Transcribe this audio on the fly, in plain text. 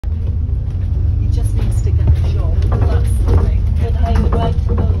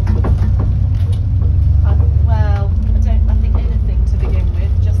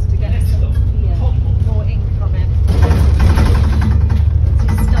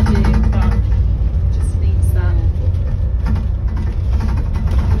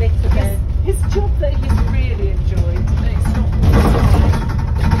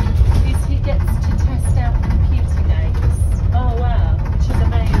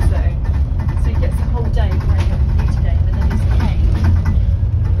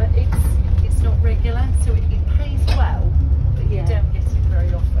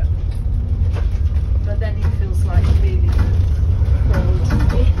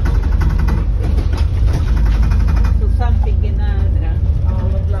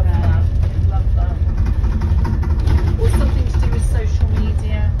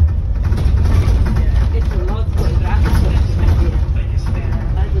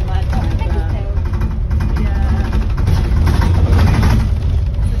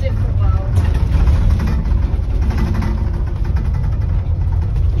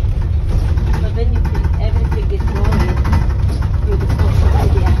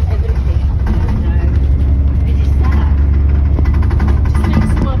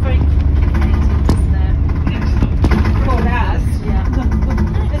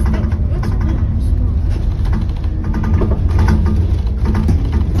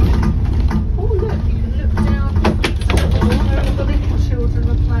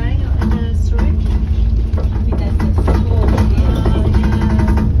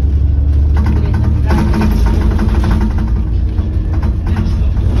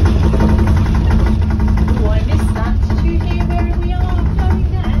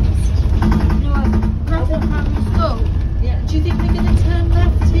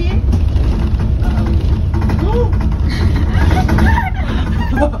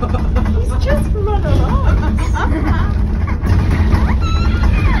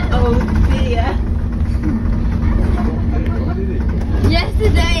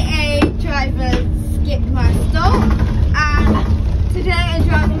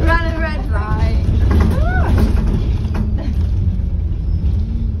red light.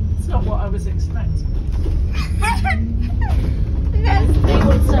 It's not what I was expecting. Let's They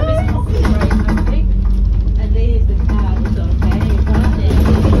want service coffee break, I think. And there's the car, it's okay, but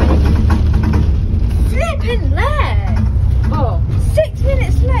flipping late. oh, 6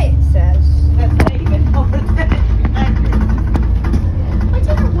 minutes late, it says. that's not even over there. I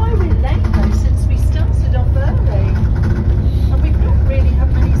don't know why we're late though, since we started off early. And we've not really had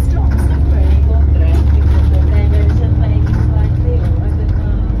many stops, have we?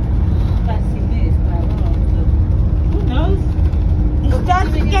 Who knows? It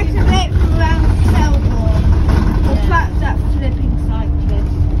starts getting late from around Selborne. The fact that flipping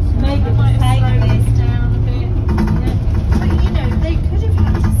cyclists. Maybe I might have slowed cyclists. this down a bit. But you know, they could have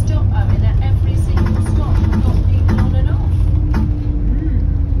had to stop Owen at every single stop and got people on and off.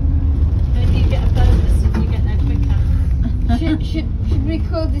 Maybe you get a bonus if you get there quicker. Should we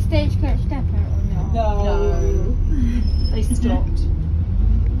call the stagecoach depot or not? No. They stopped.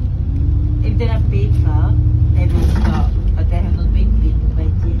 If there are people, they will stop, but there have not been people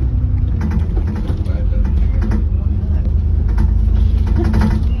waiting.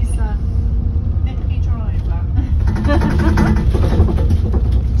 He's a nippy driver.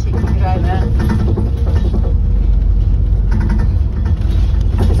 Chicken driver.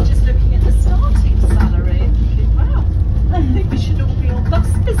 I was just looking at the starting salary and thinking, wow, I think we should all be on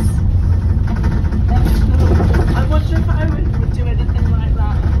buses. I wonder if Owen would do anything like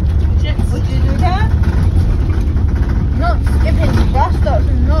that. Yes. Would you do that? Not skipping bus stops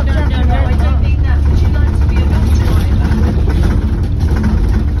and not No, jumping I don't over. mean that. Would you like to be a bus driver?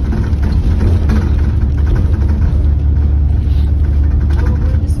 Oh,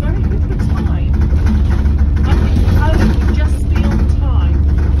 we're in this very good for time. I think Owen would just be on time.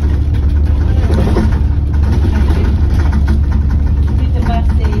 With the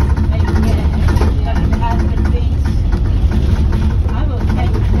buses, maybe but the husband thinks, I will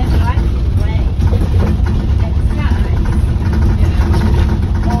never like to wait. Next time,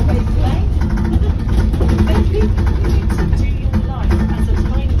 always late. Maybe you need to do your life as a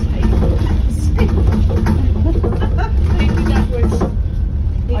timetable. Maybe that would.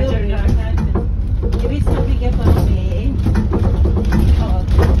 I don't know. If it's something about me, oh,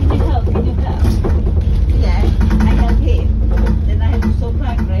 can you help? Yeah, I help him. Then I have to show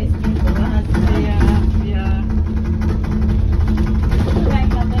progress. Yeah.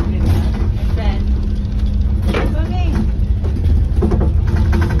 Rank up everyone. And then, for me.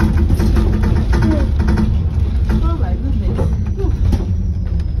 Oh my goodness.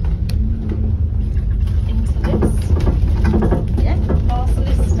 Into this. Yeah.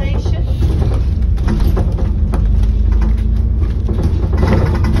 Barcelona station.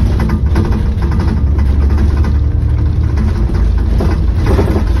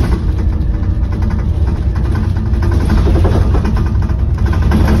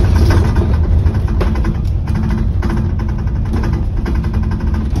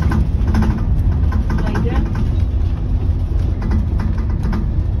 Playground.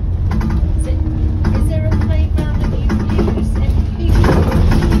 Is there a playground that you use in Petersfield?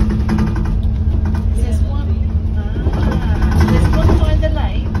 There's one. There's one by the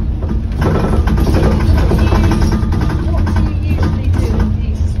lake. What do you usually do in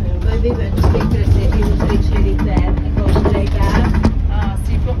Petersfield? When we went to Petersfield, it was literally there. I go straight up.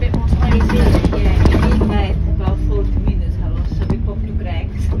 So you've got a bit more time to do it. Yeah, we had about 40 minutes house, so we popped to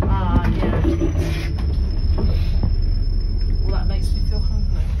Greg's. Yeah. Well, that makes me feel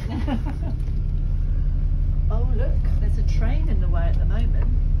hungry. Oh, look, there's a train in the way at the moment.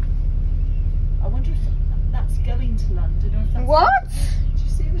 I wonder if that's going to London or if that's. What? Do you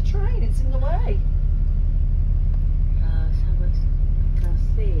see the train? It's in the way. So let's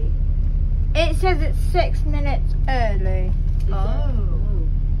see. It says it's 6 minutes early.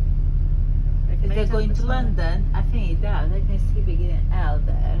 If they're going to London, I think it does. I can see beginning L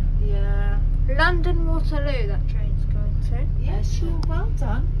there. Yeah. London Waterloo, that train's going to. Yeah, sure. Well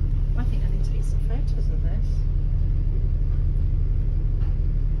done. I think I need to take some photos of this.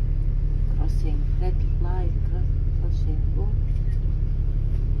 Crossing, red light, crossing.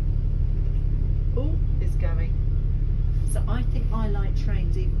 Oh, it's going. So I think I like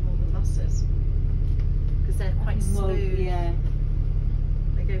trains even more than buses because they're quite smooth. Yeah,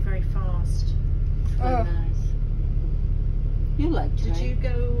 They go very fast. very Oh. nice. You like Did train? you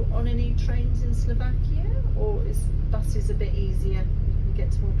go on any trains in Slovakia, or is buses a bit easier? You can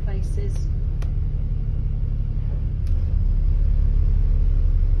get to more places.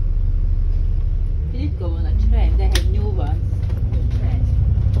 You did go on a train. They have new ones. New trains.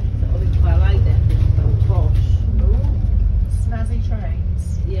 So I like them. It's so posh. Oh, snazzy. busy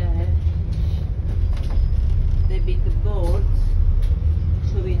trains. Yeah. They've been the boards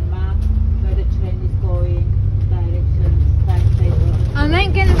showing map where the train is going, directions, timetable. I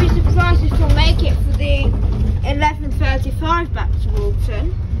ain't gonna be surprised if we'll make it for the 11:35 back to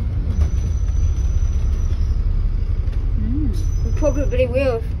Walton. We probably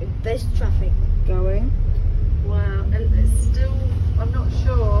will if there's traffic going. Wow, and it's still, I'm not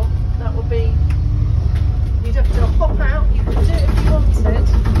sure, that will be, you'd have to hop out, you could do it if you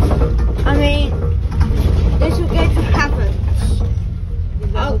wanted. I mean, this will go to Havens. Will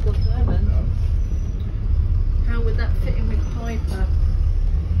go to Havens? How would that fit in with Piper?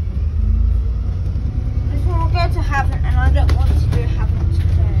 This one will go to Havens, and I don't want to do Havens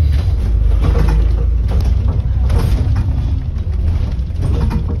today.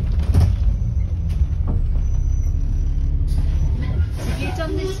 Have you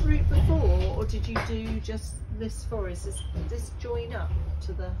done this route before, or did you do just this forest? Does this join up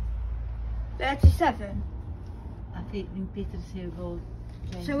to the... 37. I think in Petersfield will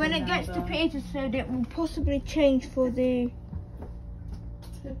change So when the it gets to number. Petersfield, it will possibly change for the...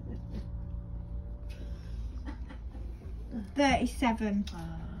 37.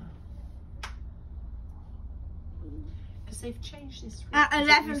 Because they've changed this route. At 'cause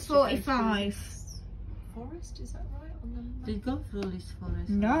it used to go through 11:45. this Forest, is that right? On the map? Did you go through this forest?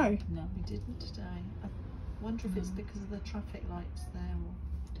 No. No. We didn't today. I wonder if it's because of the traffic lights there, or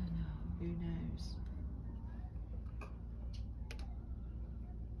Don't know. who knows.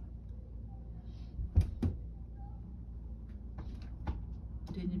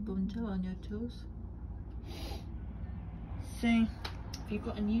 Do you need puncher on your toes? See? Have you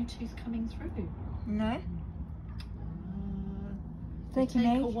got a new tooth coming through? No. They Taking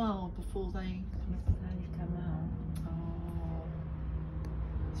take a age. while before they... Come out. Oh,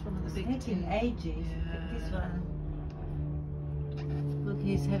 it's one of the It's big taking teeth. ages. Yeah. This one. Look,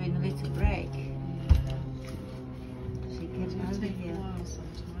 he's having a little break. She It gets do out of take here. a while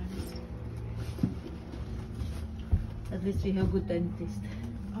sometimes. At least we have a good dentist.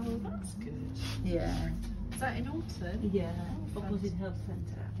 Oh, that's good. Yeah. Is that in Alton? Yeah. Oh, Opposite health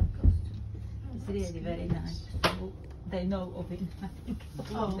centre. Oh, It's that's really very good. nice. So they know of it.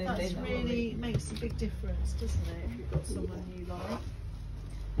 Oh, They that's know of really it. makes a big difference, doesn't it? If you've got someone you like.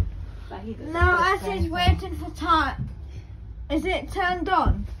 But he doesn't No, have as he's time. waiting for time. Is it turned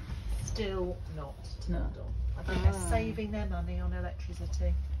on? Still not No. turned on. I think Ah. they're saving their money on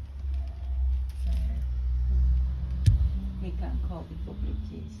electricity. He can cope with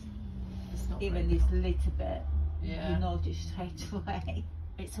mobilities. It's not Even very this cool. little bit, Yeah. you notice straight away.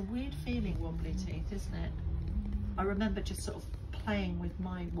 It's a weird feeling, wobbly teeth, isn't it? I remember just sort of playing with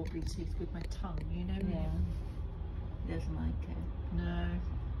my wobbly teeth with my tongue, you know? Yeah. Doesn't like it. No.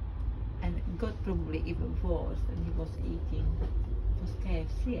 And it got probably even worse when he was eating. It was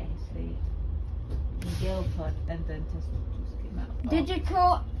KFC actually. In Guildford, and then just came out. Did you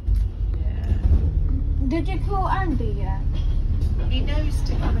call? Yeah. Did you call Andy yet? He knows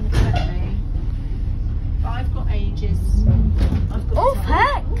to come and collect me. But I've got ages. I've got Oh time.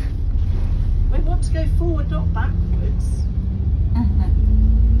 heck! We want to go forward, not backwards.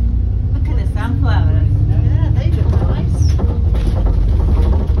 Look at the sunflower.